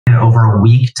over a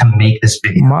week to make this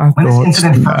video. When this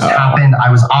incident first happened,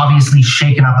 I was obviously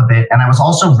shaken up a bit, and I was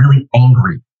also really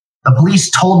angry. The police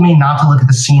told me not to look at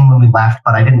the scene when we left,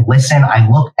 but I didn't listen. I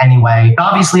looked anyway.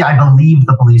 Obviously, I believed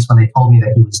the police when they told me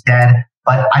that he was dead,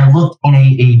 but I looked in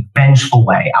a vengeful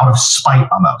way, out of spite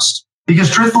almost.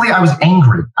 Because truthfully, I was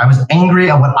angry. I was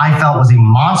angry at what I felt was a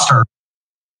monster.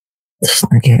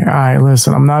 Okay, all right,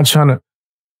 listen, I'm not trying to...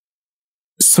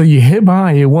 So you hit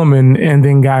behind your woman and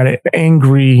then got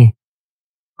angry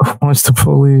once the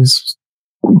police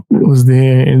was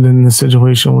there and then the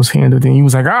situation was handled and you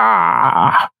was like,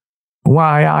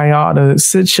 why I ought to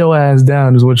sit your ass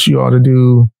down is what you ought to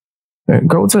do.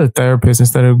 Go to a therapist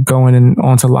instead of going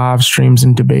onto live streams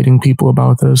and debating people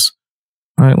about this.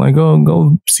 All right, like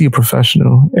go see a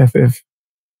professional if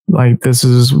like this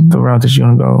is the route that you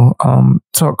want to go.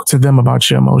 Talk to them about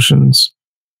your emotions,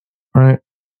 right?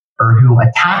 Who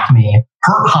attacked me,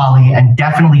 hurt Holly, and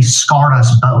definitely scarred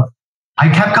us both. I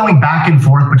kept going back and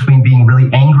forth between being really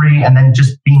angry and then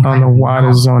just being I don't know why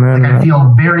this is on like I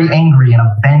feel very angry and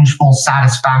a vengeful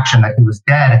satisfaction that he was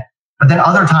dead. But then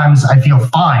other times I feel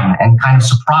fine and kind of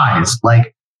surprised.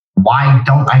 Like, why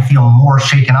don't I feel more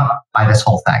shaken up by this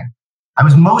whole thing? I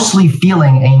was mostly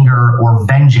feeling anger or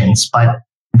vengeance, but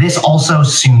this also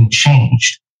soon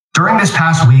changed. During this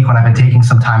past week, when I've been taking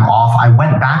some time off, I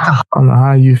went back to... I don't know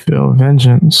how you feel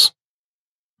vengeance,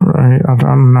 right? I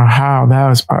don't know how that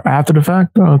was after the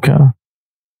fact. Okay.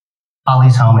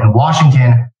 Holly's home in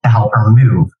Washington to help her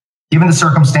move. Given the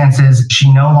circumstances,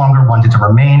 she no longer wanted to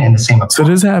remain in the same apartment. So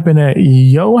this happened at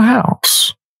your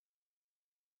house,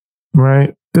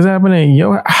 right? This happened at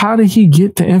your... How did he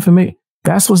get the information?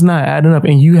 That's what's not adding up.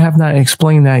 And you have not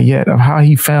explained that yet of how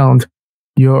he found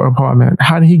your apartment.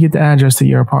 How did he get the address to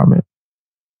your apartment?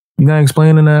 You're not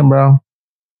explaining that, bro.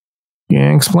 You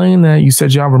ain't explaining that. You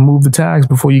said y'all removed the tags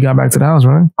before you got back to the house,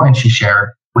 right? And she shared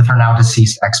with her now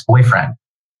deceased ex-boyfriend.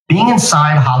 Being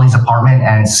inside Holly's apartment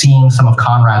and seeing some of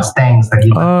Conrad's things that he...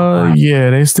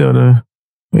 yeah, they still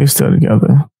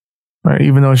together. Right?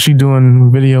 Even though she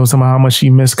doing videos about how much she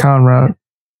missed Conrad.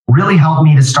 Really helped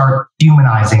me to start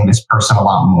humanizing this person a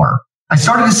lot more. I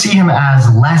started to see him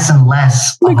as less and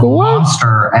less of a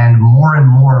monster and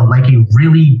more like a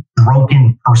really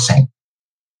broken person.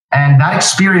 And that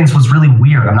experience was really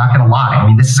weird. I'm not going to lie. I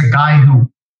mean, this is a guy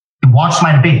who watched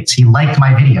my debates. He liked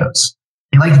my videos.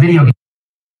 He liked video games.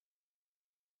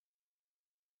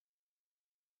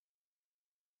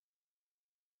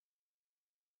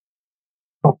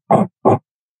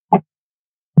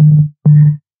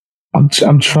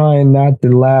 I'm trying not to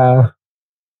laugh.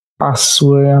 I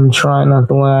swear I'm trying not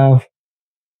to laugh.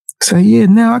 So yeah,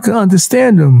 now I can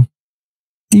understand him.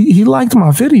 He liked my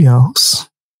videos.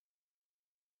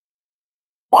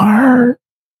 Word.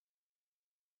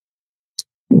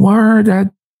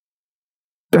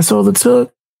 That's all it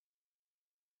took.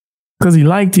 Because he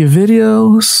liked your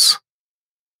videos.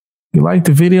 He liked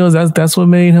the videos. That's what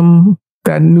made him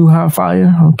that new hot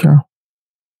fire. Okay.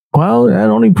 Well, that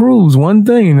only proves one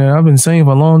thing that I've been saying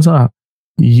for a long time.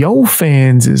 Yo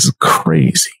fans is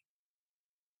crazy.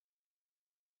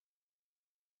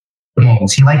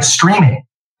 He liked streaming.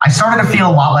 I started to feel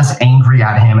a lot less angry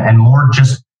at him and more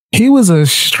just... He was a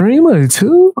streamer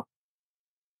too?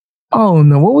 Oh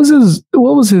no, what was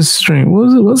his stream?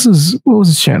 What was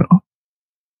his channel?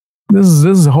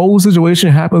 This whole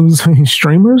situation happens between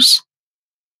streamers?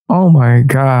 Oh my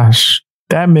gosh.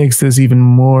 That makes this even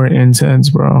more intense,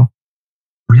 bro.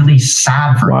 Really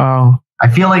sad for him. I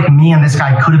feel like me and this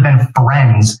guy could have been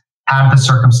friends had the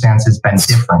circumstances been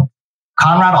different.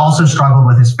 Conrad also struggled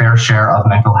with his fair share of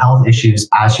mental health issues,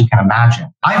 as you can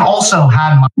imagine. I've also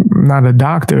had my... Not a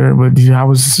doctor, but I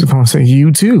was going to say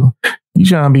you too. You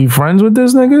trying to be friends with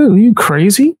this nigga? Are you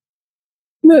crazy?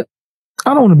 I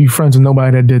don't want to be friends with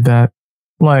nobody that did that,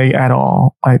 like, at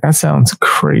all. Like, that sounds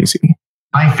crazy.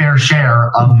 My fair share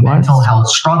of mental health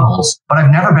struggles, but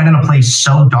I've never been in a place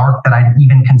so dark that I'd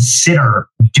even consider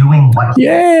doing what...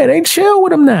 Yeah, they chill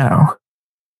with him now.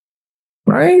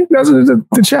 Right? That's what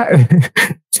the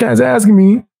chat. Chat's asking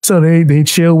me. So they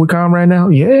chill with Conrad now?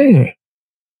 Yeah.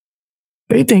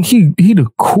 They think he the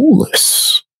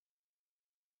coolest.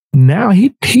 Now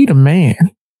he the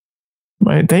man.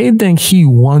 Right? They think he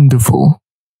wonderful.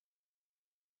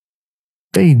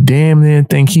 They damn near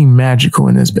think he magical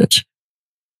in this bitch.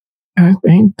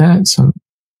 Ain't that some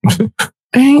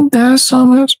ain't that so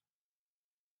much?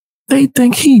 They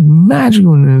think he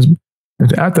magical in this.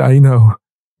 After I,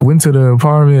 went to the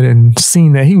apartment and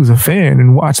seen that he was a fan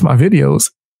and watched my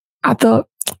videos, I thought,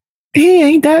 he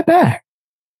ain't that bad.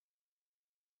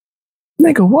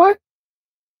 Nigga, what?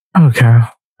 Okay.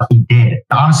 He did.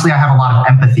 Honestly, I have a lot of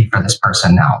empathy for this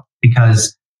person now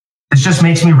because This just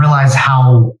makes me realize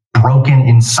how broken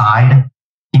inside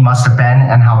he must have been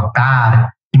and how bad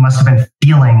he must have been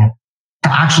feeling to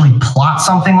actually plot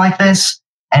something like this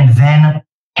and then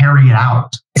carry it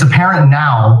out. It's apparent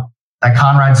now that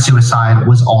Conrad's suicide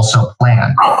was also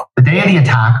planned. The day of the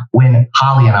attack, when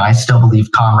Holly and I still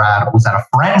believe Conrad was at a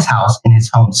friend's house in his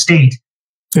home state.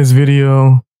 This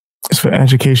video is for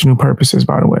educational purposes,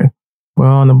 by the way.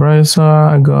 Well, on the bright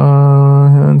side, I go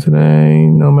home today,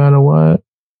 no matter what.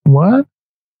 What?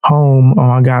 Home.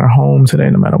 Oh, I got a home today,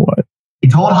 no matter what. He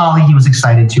told Holly he was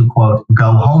excited to, quote,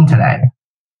 go home today.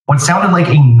 What sounded like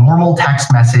a normal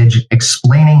text message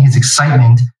explaining his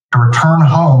excitement to return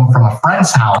home from a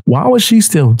friend's house. Why was she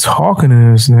still talking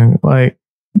to this nigga? Like,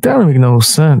 that don't make no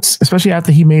sense, especially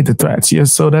after he made the threats.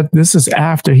 Yes, so that this is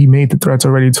after he made the threats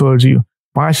already towards you.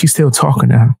 Why is she still talking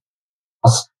to him?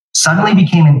 Suddenly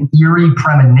became an eerie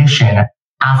premonition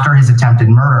after his attempted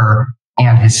murder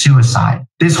and his suicide.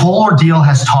 This whole ordeal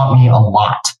has taught me a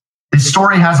lot. This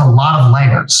story has a lot of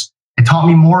layers. It taught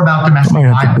me more about domestic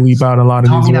violence. I have to bleep out a lot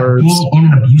of these words. Being in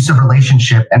an abusive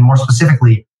relationship, and more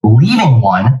specifically, leaving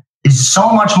one, is so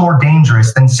much more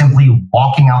dangerous than simply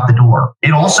walking out the door.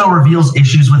 It also reveals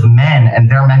issues with men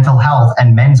and their mental health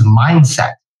and men's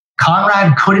mindset.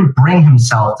 Conrad couldn't bring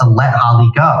himself to let Holly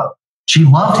go. She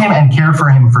loved him and cared for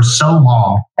him for so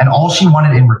long, and all she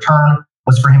wanted in return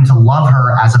was for him to love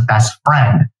her as a best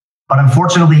friend. But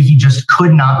unfortunately, he just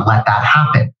could not let that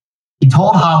happen. He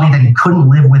told Holly that he couldn't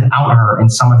live without her in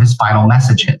some of his final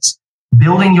messages.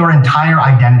 Building your entire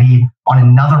identity on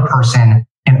another person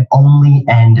can only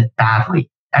end badly.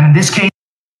 And in this case,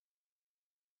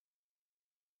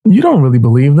 you don't really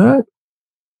believe that.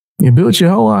 You built your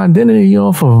whole identity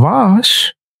off of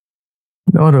Vosh.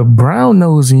 You know, the brown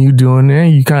nosing you doing there,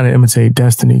 you kind of imitate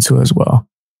Destiny too as well.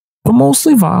 But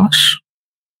mostly Vosh.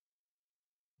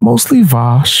 Mostly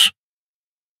Vosh.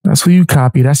 That's who you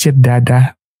copy. That's your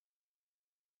dada.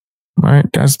 Right?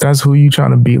 That's who you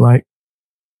trying to be like.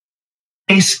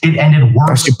 It ended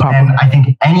worse than I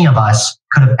think any of us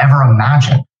could have ever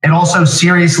imagined. It also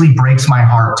seriously breaks my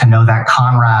heart to know that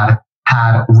Conrad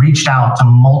had reached out to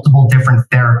multiple different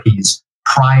therapies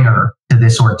prior to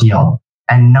this ordeal,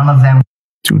 and none of them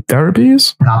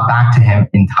got back to him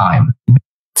in time.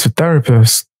 To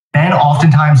therapists. Men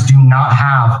oftentimes do not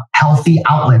have healthy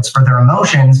outlets for their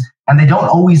emotions, and they don't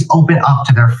always open up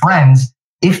to their friends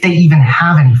if they even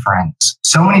have any friends.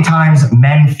 So many times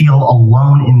men feel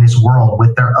alone in this world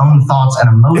with their own thoughts and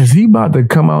emotions. Is he about to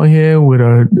come out here with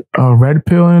a red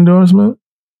pill endorsement?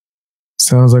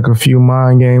 Sounds like a few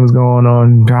mind games going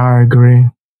on. I agree.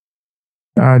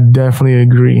 I definitely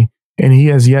agree. And he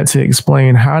has yet to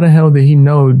explain how the hell did he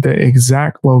know the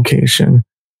exact location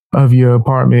of your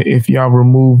apartment if y'all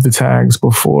removed the tags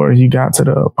before you got to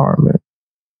the apartment.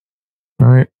 All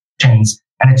right.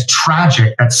 And it's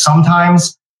tragic that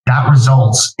sometimes that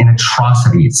results in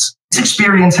atrocities. This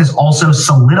experience has also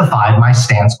solidified my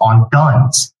stance on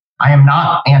guns. I am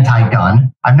not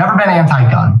anti-gun. I've never been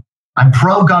anti-gun. I'm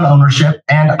pro-gun ownership,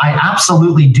 and I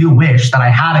absolutely do wish that I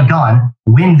had a gun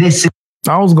when this...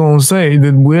 I was going to say,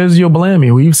 where's your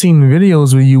blammy? We've seen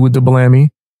videos with you with the blammy.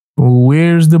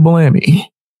 Where's the blammy?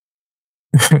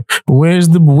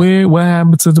 What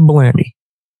happened to the blammy?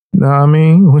 Know what I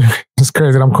mean? It's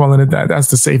crazy that I'm calling it that. That's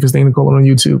the safest thing to call it on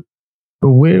YouTube. But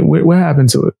what happened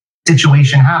to it?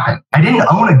 Situation happened. I didn't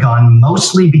own a gun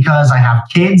mostly because I have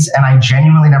kids and I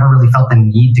genuinely never really felt the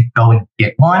need to go and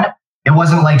get one. It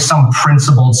wasn't like some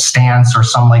principled stance or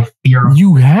some like fear.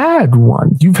 You had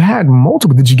one. You've had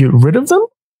multiple. Did you get rid of them?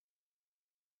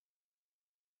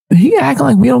 He acting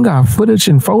like we don't got footage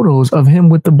and photos of him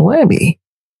with the blammy.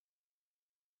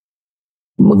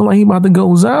 Looking like he about to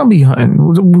go zombie hunting.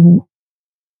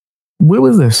 Where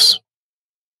was this?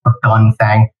 Gun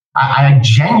thing. I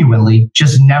genuinely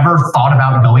just never thought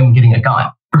about going and getting a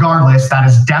gun. Regardless, that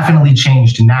has definitely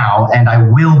changed now, and I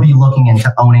will be looking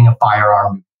into owning a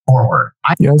firearm forward.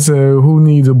 Yeah, so who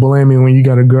needs a blaming when you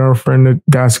got a girlfriend?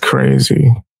 That's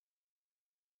crazy.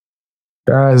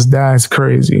 That's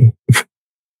crazy.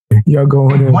 Y'all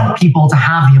going in. I want people to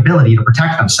have the ability to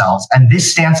protect themselves, and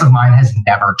this stance of mine has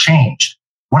never changed.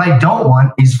 What I don't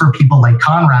want is for people like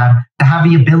Conrad to have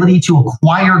the ability to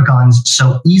acquire guns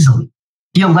so easily.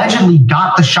 He allegedly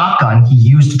got the shotgun he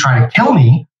used to try to kill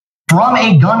me from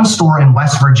a gun store in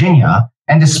West Virginia,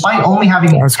 and despite only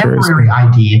having a temporary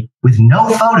ID with no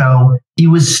photo, he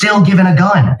was still given a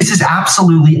gun. This is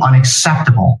absolutely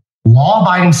unacceptable.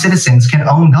 Law-abiding citizens can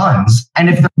own guns, and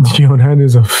if that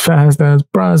is a fast-ass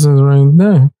process right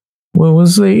there. Well, what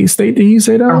state did he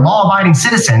say that? They're law-abiding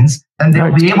citizens, then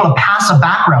they'll be able to pass a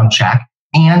background check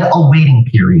and a waiting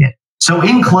period. So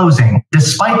in closing,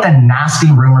 despite the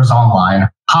nasty rumors online,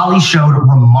 Holly showed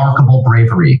remarkable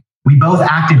bravery. We both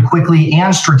acted quickly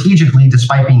and strategically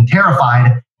despite being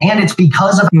terrified, and it's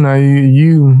because of— No,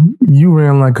 you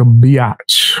ran like a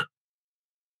biatch.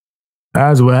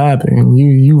 That's what happened.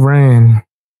 You ran,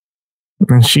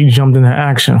 and she jumped into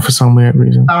action for some weird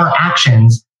reason. Our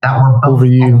actions that were both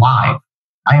alive.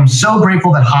 I am so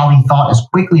grateful that Holly thought as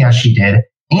quickly as she did,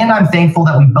 and I'm thankful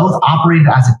that we both operated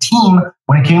as a team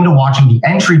when it came to watching the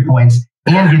entry points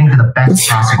and getting to the best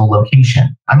possible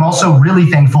location. I'm also really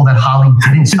thankful that Holly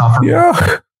didn't suffer.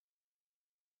 Yeah.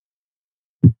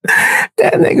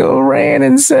 That nigga ran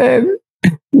and said,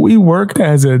 we worked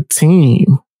as a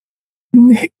team.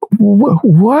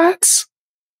 What?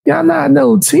 Y'all not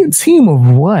no team of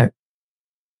what?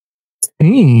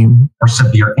 Team? Or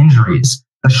severe injuries.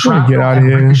 The shrapnel and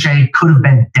ricochet could have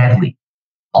been deadly.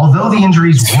 Although the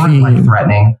injuries weren't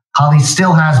life-threatening, Holly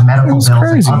still has medical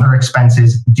bills and other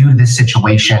expenses due to this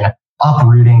situation,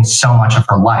 uprooting so much of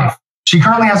her life. She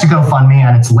currently has a GoFundMe,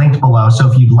 and it's linked below,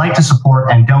 so if you'd like to support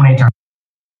and donate to her.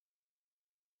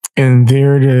 And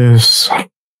there it is.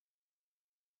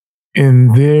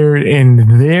 And there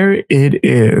it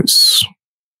is.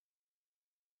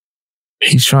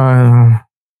 He's trying.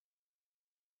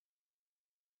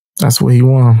 That's what he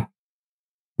wants.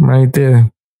 Right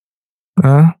there.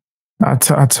 Huh? I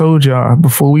told y'all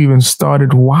before we even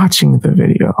started watching the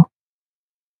video.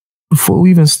 Before we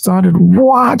even started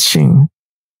watching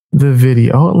the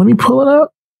video. Oh, let me pull it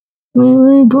up. Let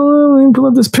me pull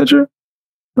up this picture.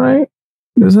 Right?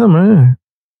 There's him, right?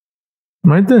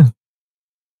 Right there.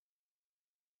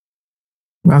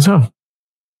 That's him.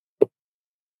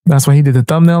 That's why he did the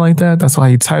thumbnail like that. That's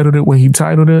why he titled it what he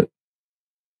titled it.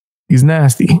 He's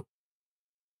nasty.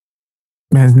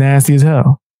 Man's nasty as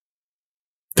hell.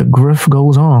 The grift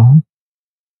goes on.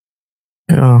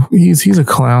 You know, he's a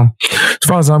clown. As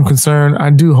far as I'm concerned, I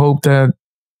do hope that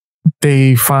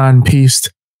they find peace,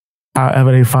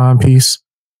 however they find peace.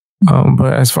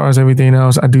 But as far as everything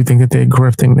else, I do think that they're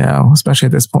grifting now, especially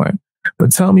at this point.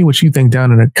 But tell me what you think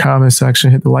down in the comment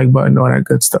section. Hit the like button, all that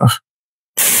good stuff.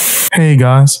 Hey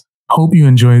guys, hope you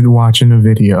enjoyed watching the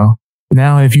video.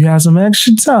 Now, if you have some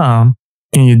extra time,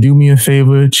 can you do me a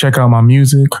favor? Check out my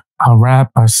music. I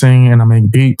rap, I sing, and I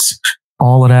make beats.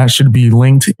 All of that should be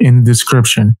linked in the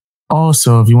description.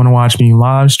 Also, if you want to watch me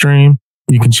live stream,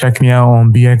 you can check me out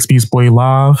on bxbeastboy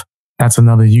Live. That's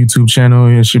another YouTube channel.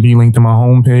 It should be linked to my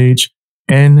homepage.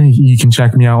 And you can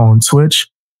check me out on Twitch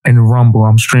and Rumble.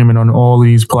 I'm streaming on all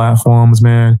these platforms,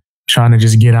 man. Trying to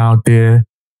just get out there.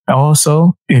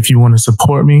 Also, if you want to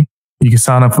support me, you can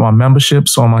sign up for my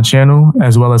memberships on my channel,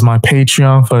 as well as my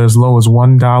Patreon for as low as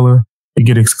 $1. You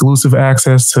get exclusive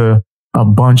access to a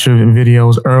bunch of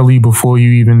videos early before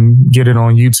you even get it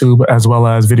on YouTube, as well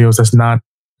as videos that's not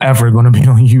ever going to be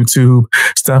on YouTube.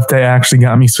 Stuff that actually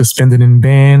got me suspended and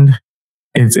banned.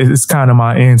 It's kind of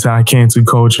my anti-cancel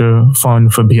culture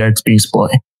fund for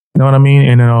bxbeastboy. You know what I mean?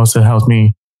 And it also helps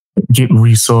me get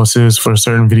resources for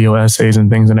certain video essays and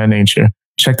things of that nature.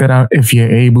 Check that out if you're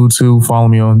able to. Follow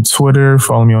me on Twitter,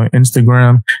 follow me on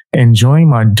Instagram, and join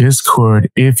my Discord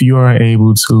if you are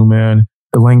able to, man.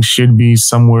 The link should be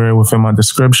somewhere within my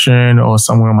description or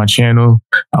somewhere on my channel.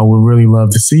 I would really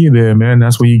love to see you there, man.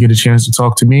 That's where you get a chance to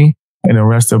talk to me and the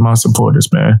rest of my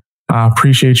supporters, man. I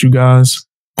appreciate you guys.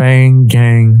 Bang,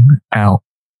 gang, out.